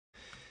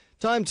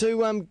Time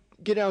to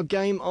get our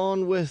game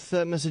on with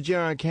Mr.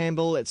 Gerard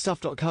Campbell at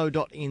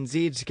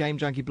stuff.co.nz, Game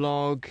Junkie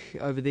blog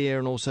over there,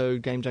 and also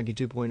Game Junkie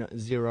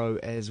 2.0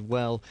 as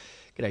well.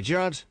 G'day,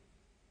 Gerard.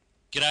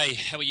 G'day,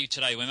 how are you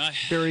today, Wammo?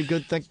 Very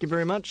good, thank you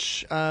very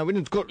much. We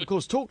didn't, of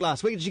course, talk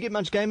last week. Did you get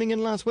much gaming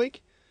in last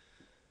week?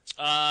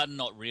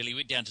 Not really. We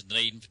went down to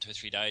Dunedin for 2 or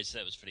 3 days, so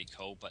that was pretty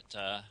cool, but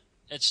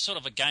it's sort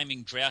of a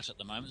gaming drought at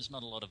the moment. There's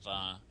not a lot of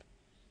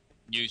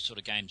new sort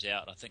of games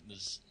out. I think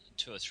there's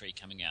 2 or 3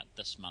 coming out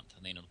this month,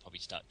 and then it'll probably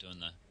start doing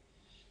the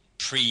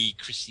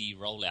pre-Chrissy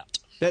rollout.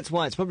 That's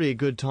why it's probably a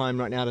good time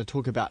right now to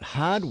talk about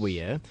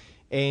hardware.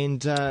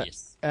 And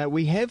yes.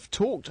 We have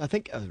talked, I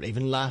think,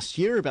 even last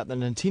year about the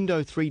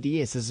Nintendo 3DS.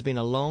 This has been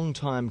a long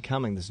time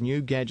coming, this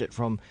new gadget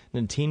from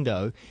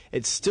Nintendo.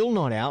 It's still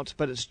not out,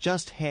 but it's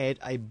just had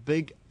a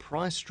big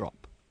price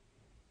drop.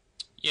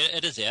 Yeah,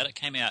 it is out. It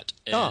came out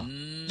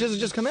in... Does it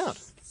just come out?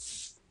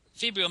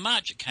 February or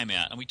March it came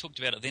out, and we talked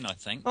about it then, I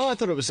think. Oh, I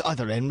thought it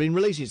hadn't been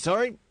released yet.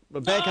 Sorry.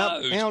 Back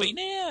up. It's been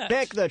out.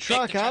 Back the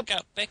truck up.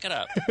 Back it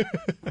up.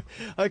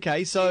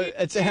 Okay, so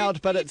it's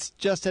out, but it's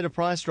just had a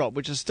price drop,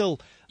 which is still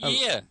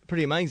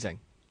pretty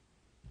amazing.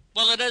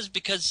 Well, it is,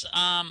 because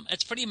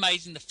it's pretty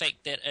amazing the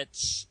fact that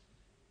it's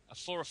a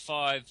 4 or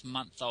 5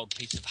 month old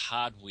piece of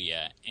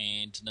hardware,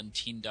 and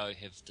Nintendo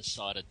have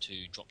decided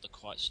to drop the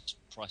price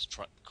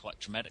quite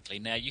dramatically.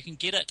 Now, you can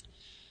get it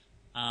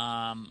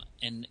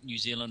in New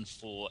Zealand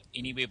for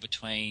anywhere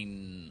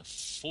between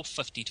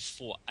 $450 to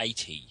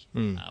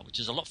 $480, which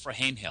is a lot for a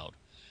handheld.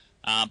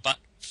 But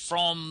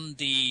from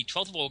the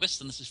 12th of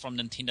August, and this is from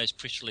Nintendo's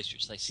press release,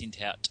 which they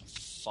sent out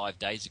 5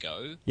 days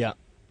ago, they're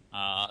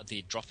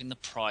dropping the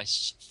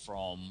price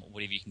from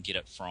whatever you can get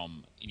it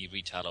from any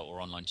retailer or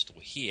online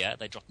store here.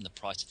 They're dropping the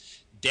price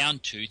down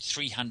to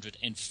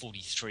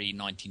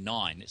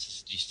 $343.99. That's a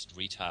suggested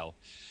retail.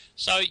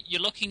 So you're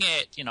looking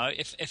at,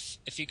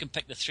 if you can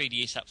pick the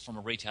 3DS up from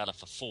a retailer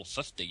for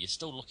 $450, you're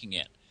still looking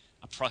at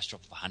a price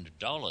drop of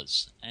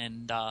 $100.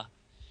 And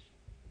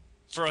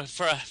for a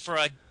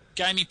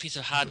gaming piece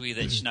of hardware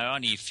that's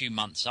only a few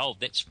months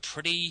old, that's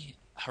pretty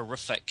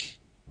horrific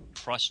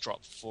price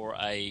drop for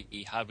a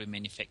hardware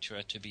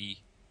manufacturer to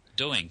be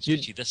doing,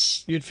 especially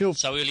you'd feel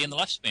so early in the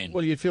lifespan.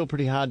 Well, you'd feel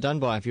pretty hard done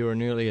by if you were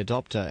an early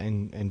adopter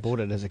and bought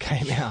it as it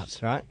came out,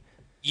 right?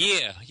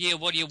 Yeah,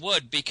 well, you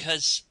would,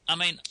 because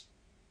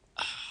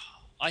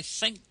I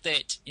think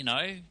that,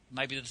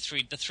 maybe the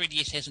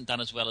 3DS hasn't done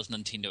as well as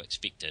Nintendo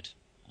expected.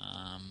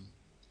 I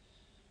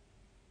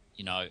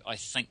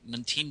think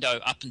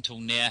Nintendo up until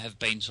now have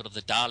been sort of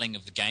the darling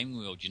of the gaming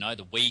world.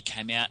 The Wii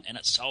came out and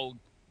it sold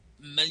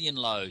million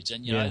loads,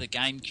 and the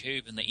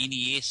GameCube and the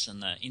NES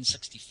and the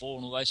N64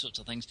 and all those sorts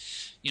of things.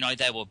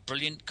 They were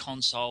brilliant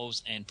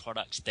consoles and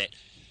products that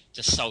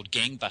just sold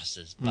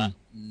gangbusters. But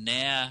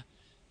now,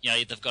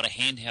 they've got a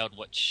handheld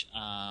which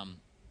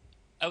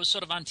it was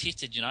sort of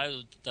untested.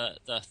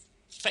 The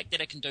fact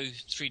that it can do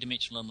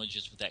 3-dimensional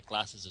images without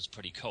glasses is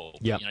pretty cool.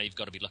 Yep. You've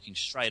got to be looking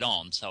straight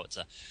on, so it's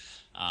a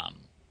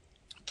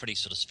pretty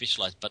sort of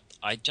specialised. But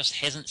I just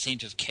hasn't seemed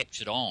to have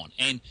captured on.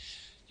 And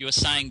you were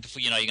saying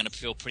before, you're going to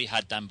feel pretty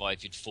hard done by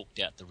if you'd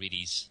forked out the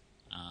readies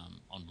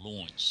on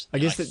launch. I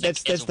guess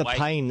that's the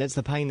pain. That's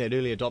the pain that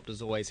early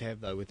adopters always have,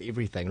 though, with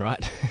everything,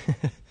 right?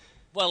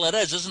 Well, it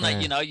is, isn't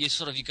it? You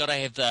got to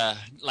have the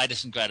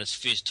latest and greatest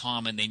first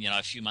time, and then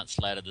a few months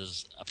later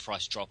there's a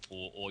price drop,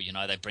 or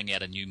they bring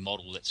out a new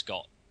model that's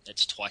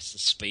twice the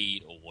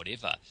speed or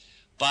whatever.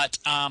 But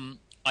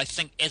I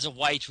think as a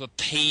way to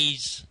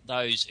appease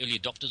those early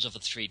adopters of the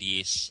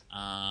 3DS,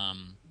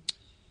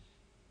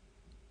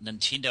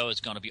 Nintendo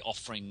is going to be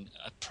offering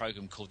a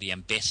program called the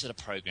Ambassador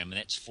Program, and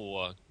that's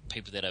for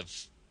people that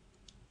have,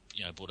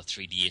 bought a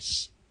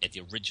 3DS at the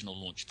original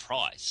launch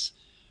price.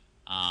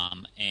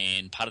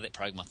 And part of that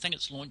program, I think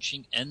it's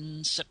launching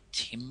in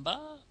September,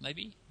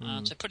 maybe,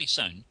 so pretty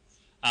soon.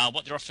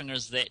 What they're offering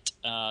is that,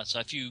 so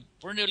if you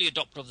were an early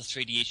adopter of the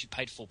 3DS, you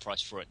paid full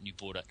price for it and you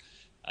bought it,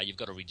 you've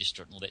got to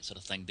register it and all that sort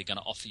of thing. They're going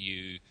to offer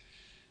you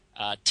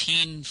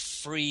 10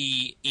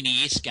 free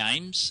NES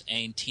games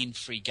and 10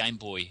 free Game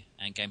Boy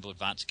and Game Boy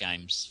Advance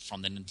games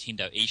from the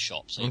Nintendo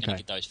eShop. So you're going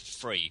to get those for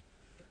free.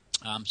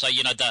 So,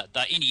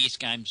 the NES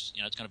games,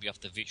 it's going to be off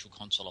the Virtual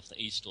Console, off the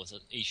eShop. So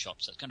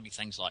it's going to be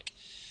things like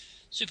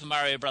Super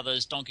Mario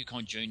Brothers, Donkey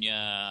Kong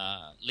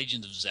Jr.,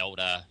 Legend of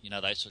Zelda,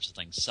 those sorts of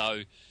things.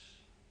 So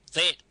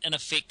that, in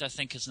effect, I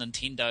think is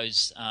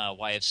Nintendo's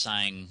way of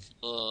saying,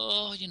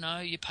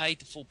 you paid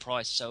the full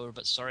price, so we're a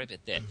bit sorry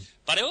about that.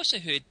 But I also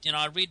heard,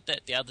 I read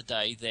that the other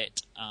day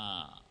that,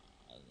 I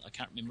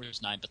can't remember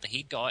his name, but the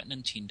head guy at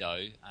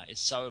Nintendo is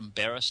so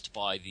embarrassed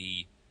by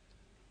the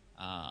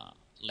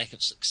lack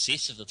of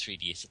success of the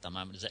 3DS at the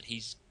moment is that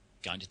he's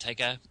going to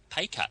take a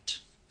pay cut.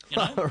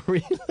 Oh,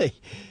 really?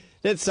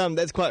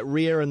 That's quite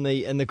rare in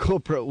the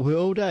corporate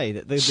world, eh?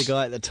 That the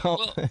guy at the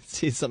top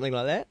says something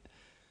like that.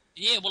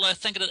 Yeah, well, I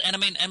think it is, and I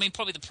mean,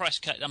 probably the price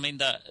cut. I mean,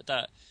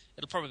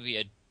 it'll probably be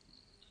a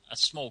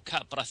small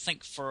cut, but I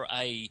think for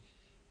an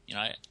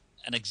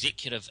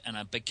executive in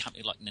a big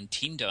company like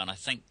Nintendo, and I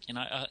think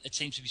it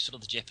seems to be sort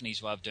of the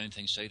Japanese way of doing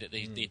things, so that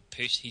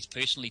he's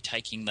personally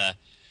taking the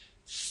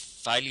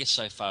failure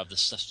so far of the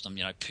system,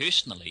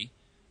 personally,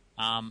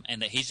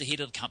 and that he's the head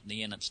of the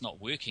company and it's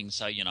not working.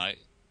 So,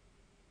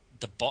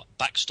 the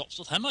buck stops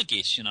with him, I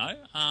guess,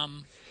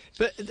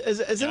 But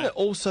isn't it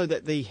also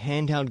that the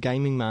handheld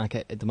gaming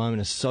market at the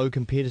moment is so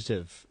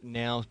competitive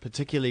now,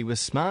 particularly with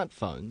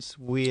smartphones,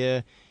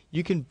 where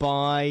you can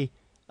buy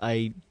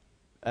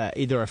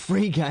either a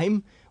free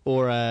game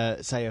or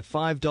say a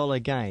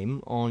 $5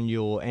 game on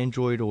your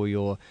Android or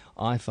your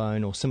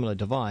iPhone or similar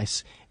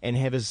device and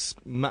have as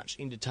much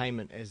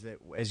entertainment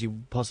as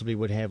you possibly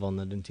would have on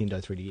the Nintendo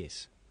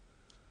 3DS?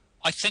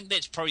 I think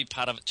that's probably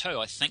part of it too.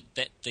 I think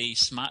that the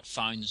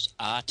smartphones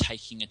are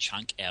taking a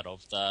chunk out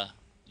of the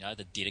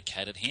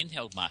dedicated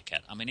handheld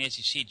market. I mean, as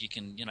you said, you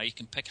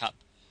can pick up,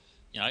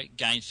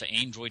 games for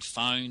Android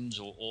phones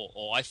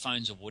or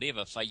iPhones or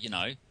whatever for,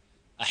 a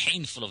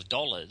handful of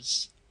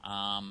dollars.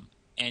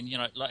 And,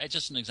 like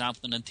just an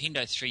example, the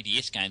Nintendo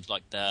 3DS games,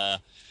 like the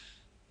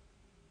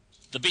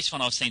best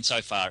one I've seen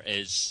so far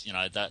is,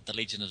 the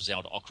Legend of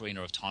Zelda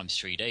Ocarina of Time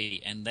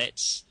 3D, and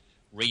that's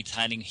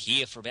retailing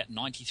here for about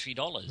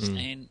 $93.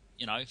 And,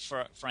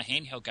 for a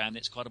handheld game,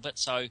 that's quite a bit.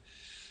 So,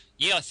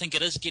 yeah, I think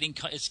it is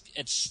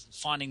it's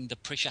finding the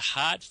pressure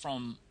hard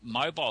from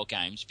mobile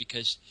games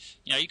because,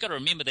 you've got to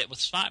remember that with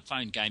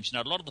smartphone games,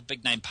 a lot of the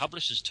big name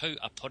publishers too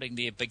are putting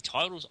their big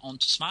titles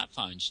onto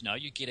smartphones.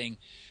 You're getting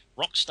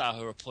Rockstar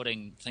who are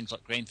putting things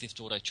like Grand Theft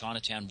Auto,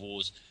 Chinatown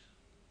Wars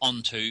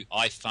onto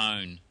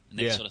iPhone and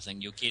that sort of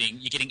thing. You're getting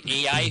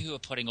EA who are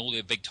putting all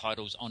their big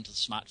titles onto the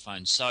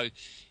smartphones. So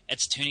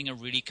it's turning a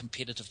really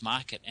competitive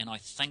market, and I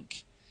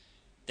think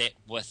that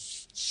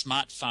with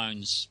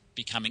smartphones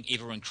becoming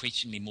ever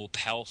increasingly more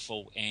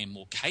powerful and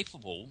more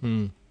capable,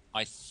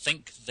 I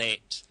think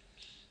that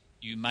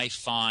you may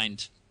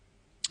find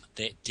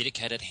that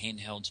dedicated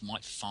handhelds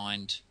might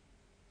find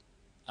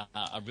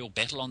a real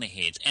battle on their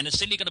heads. And it's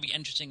certainly going to be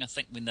interesting, I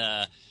think, when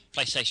the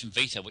PlayStation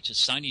Vita, which is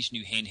Sony's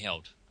new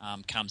handheld,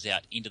 comes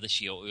out end of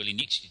this year or early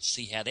next year, to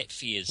see how that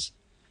fares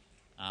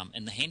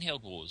in the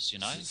handheld wars,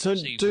 So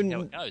see do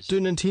how it goes.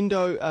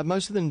 Nintendo,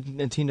 most of the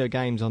Nintendo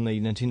games on the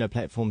Nintendo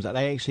platforms, are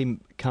they actually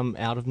come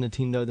out of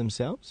Nintendo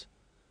themselves?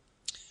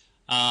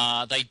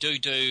 They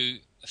do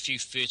a few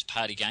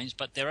first-party games,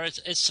 but there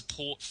is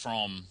support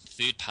from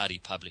third-party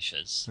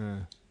publishers.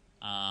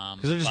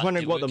 Because I'm just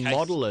wondering what the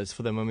model is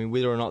for them. I mean,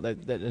 whether or not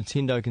that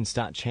Nintendo can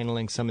start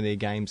channeling some of their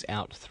games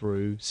out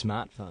through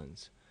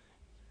smartphones.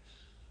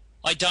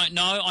 I don't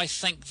know. I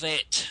think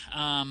that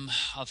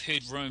I've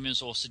heard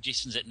rumours or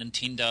suggestions that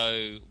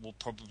Nintendo will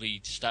probably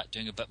start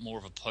doing a bit more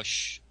of a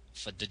push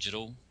for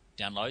digital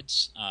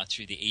downloads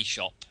through the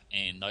eShop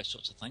and those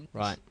sorts of things.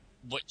 Right.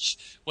 Which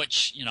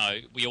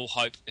we all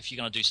hope if you're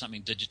going to do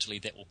something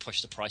digitally that will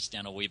push the price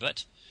down a wee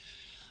bit.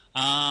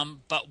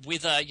 But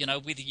whether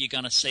you're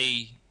going to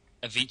see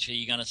eventually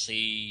you're going to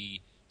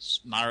see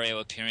Mario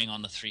appearing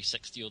on the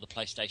 360 or the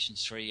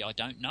PlayStation 3, I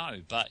don't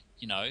know. But,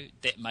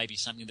 that may be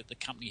something that the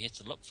company has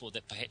to look for,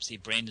 that perhaps their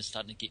brand is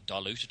starting to get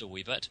diluted a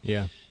wee bit.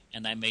 Yeah.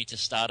 And they need to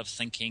start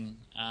thinking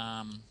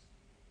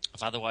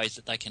of other ways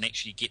that they can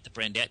actually get the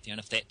brand out there. And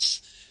if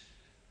that's,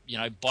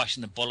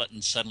 biting the bullet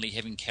and suddenly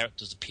having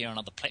characters appear on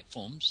other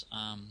platforms,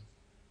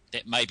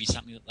 that may be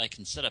something that they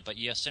consider. But,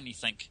 yeah, I certainly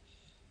think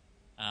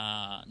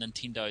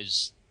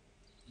Nintendo's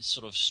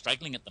sort of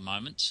struggling at the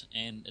moment,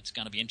 and it's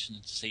going to be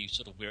interesting to see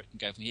sort of where it can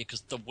go from here,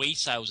 because the Wii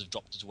sales have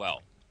dropped as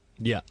well.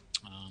 Yeah.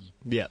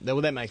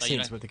 Well, that makes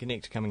sense with the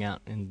Kinect coming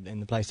out and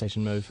the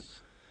PlayStation Move.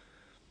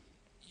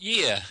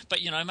 Yeah, but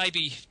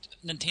maybe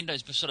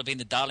Nintendo's sort of been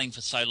the darling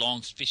for so long,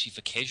 especially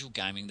for casual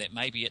gaming, that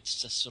maybe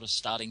it's just sort of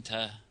starting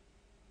to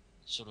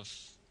sort of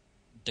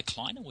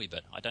decline a wee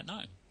bit. I don't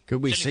know.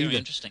 Could we see that?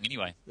 Interesting,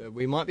 anyway.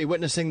 We might be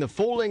witnessing the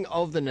falling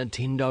of the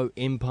Nintendo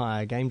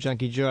empire. Game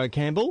Junkie Gerard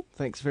Campbell,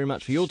 thanks very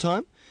much for your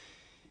time.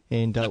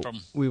 And no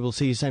problem. We will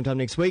see you same time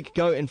next week.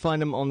 Go and find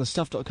him on the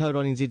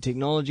stuff.co.nz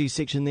technology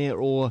section there,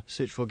 or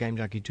search for Game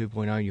Junkie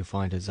 2.0. You'll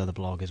find his other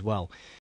blog as well.